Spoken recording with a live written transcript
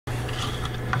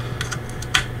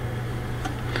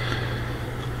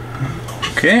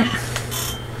Okay.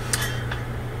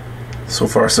 So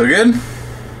far so good.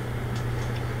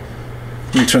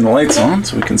 Let me turn the lights on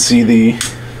so we can see the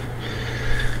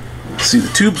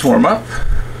tubes warm up.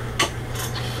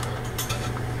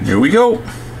 Here we go.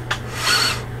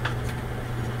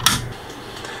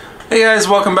 Hey guys,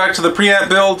 welcome back to the preamp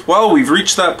build. Well, we've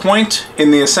reached that point in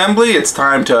the assembly. It's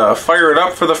time to fire it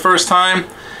up for the first time.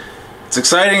 It's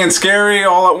exciting and scary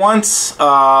all at once.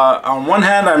 On one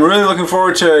hand, I'm really looking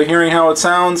forward to hearing how it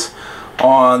sounds.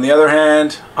 On the other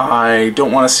hand, I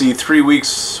don't want to see 3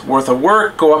 weeks worth of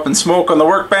work go up in smoke on the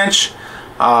workbench,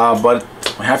 but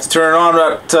I have to turn it on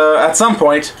at some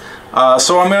point.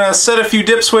 So I'm going to set a few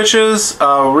dip switches,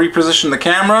 reposition the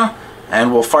camera,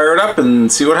 and we'll fire it up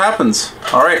and see what happens.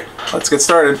 Alright, let's get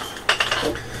started.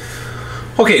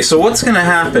 Okay, so what's going to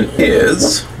happen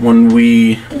is, when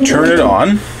we turn it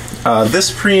on, this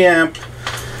preamp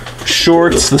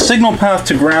shorts the signal path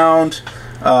to ground.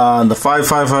 The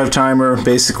 555 timer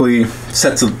basically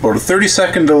sets about a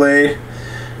 30-second delay,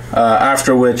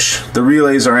 after which the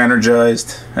relays are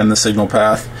energized and the signal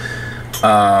path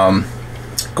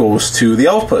goes to the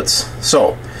outputs.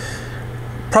 So,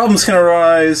 problems can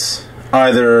arise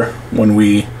either when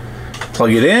we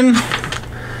plug it in,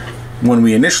 when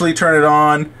we initially turn it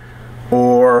on,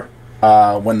 or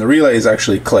when the relays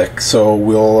actually click. So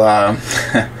we'll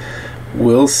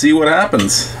we'll see what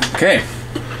happens. Okay.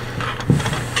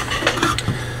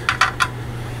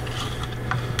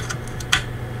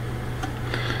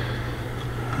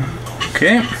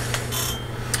 Okay.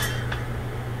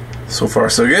 So far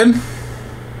so good.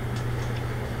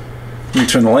 Let me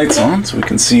turn the lights on so we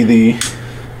can see the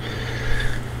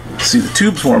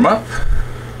tubes warm up.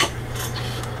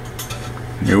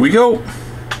 Here we go.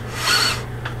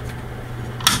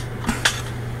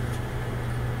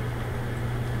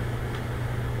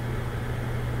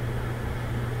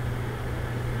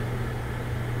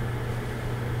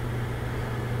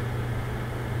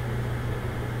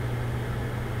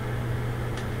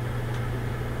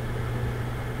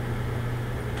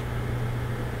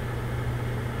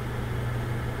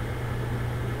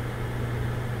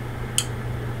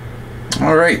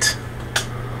 All right,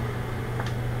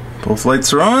 both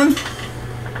lights are on.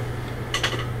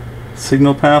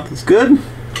 Signal path is good,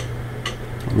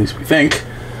 at least we think.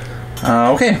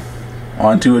 Okay,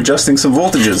 on to adjusting some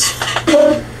voltages.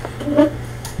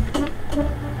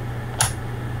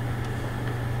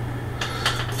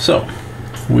 So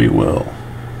we will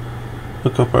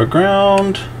hook up our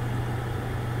ground,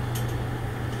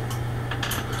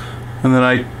 and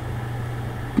then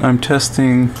I'm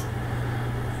testing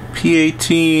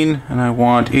P18, and I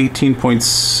want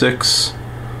 18.6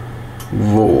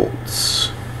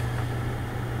 volts.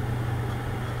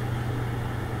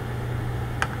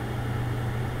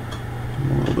 A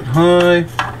little bit high.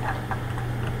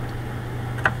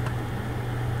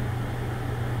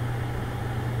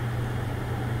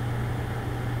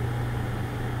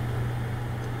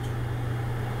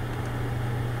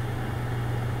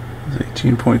 It's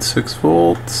 18.6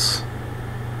 volts.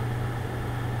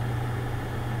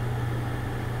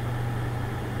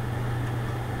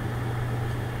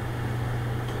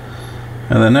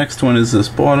 And the next one is this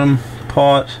bottom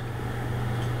pot.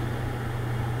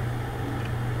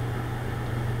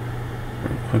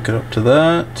 Hook it up to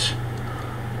that.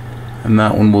 And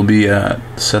that one will be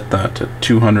set that to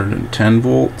 210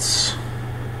 volts.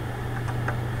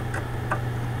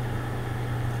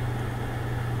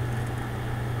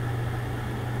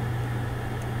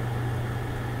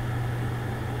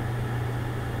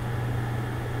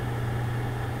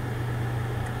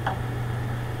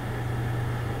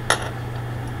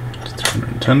 It's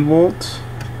 210 volts.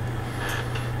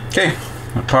 Okay,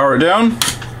 I'll power it down.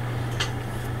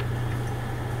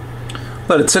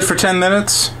 Let it sit for 10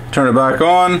 minutes, turn it back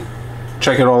on,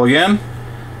 check it all again,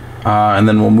 and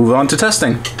then we'll move on to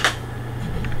testing.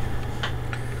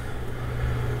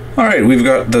 Alright, we've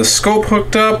got the scope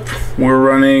hooked up. We're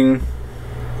running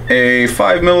a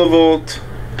 5 millivolt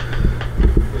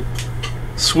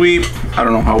sweep. I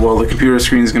don't know how well the computer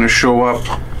screen is going to show up.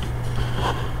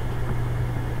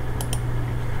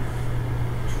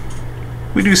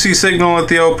 We do see signal at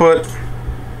the output,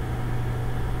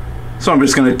 so I'm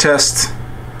just going to test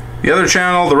the other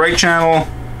channel, the right channel,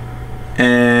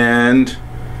 and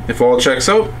if all checks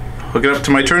out, hook it up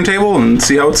to my turntable and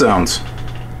see how it sounds.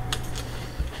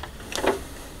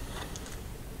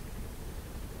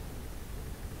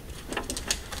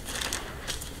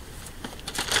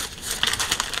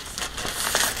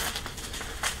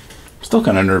 Still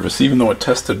kind of nervous, even though it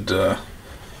tested,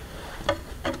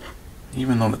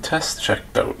 even though the test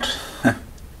checked out.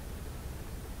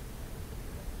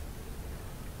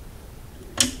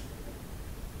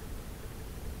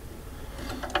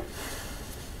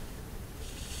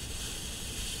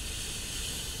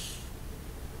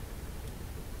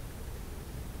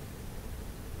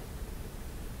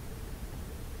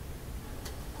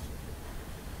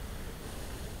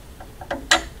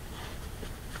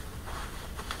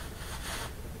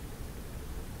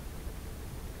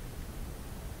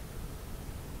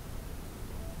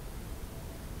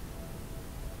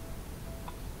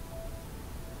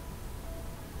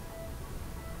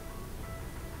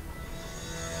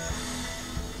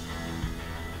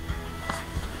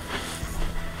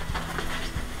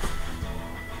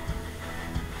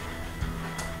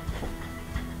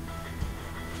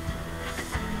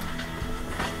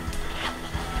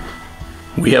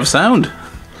 we have sound.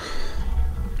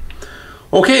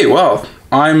 Okay, well,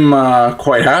 I'm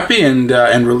quite happy and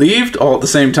relieved all at the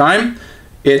same time.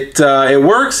 It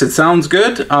works, it sounds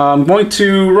good. I'm going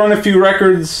to run a few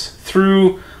records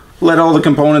through, let all the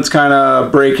components kind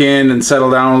of break in and settle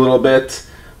down a little bit.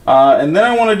 And then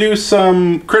I want to do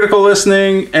some critical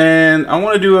listening, and I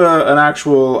want to do an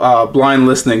actual blind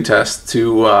listening test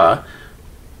to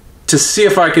see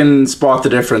if I can spot the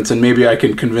difference, and maybe I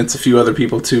can convince a few other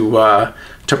people to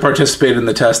participate in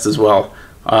the test as well.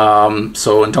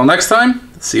 So until next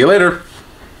time, see you later.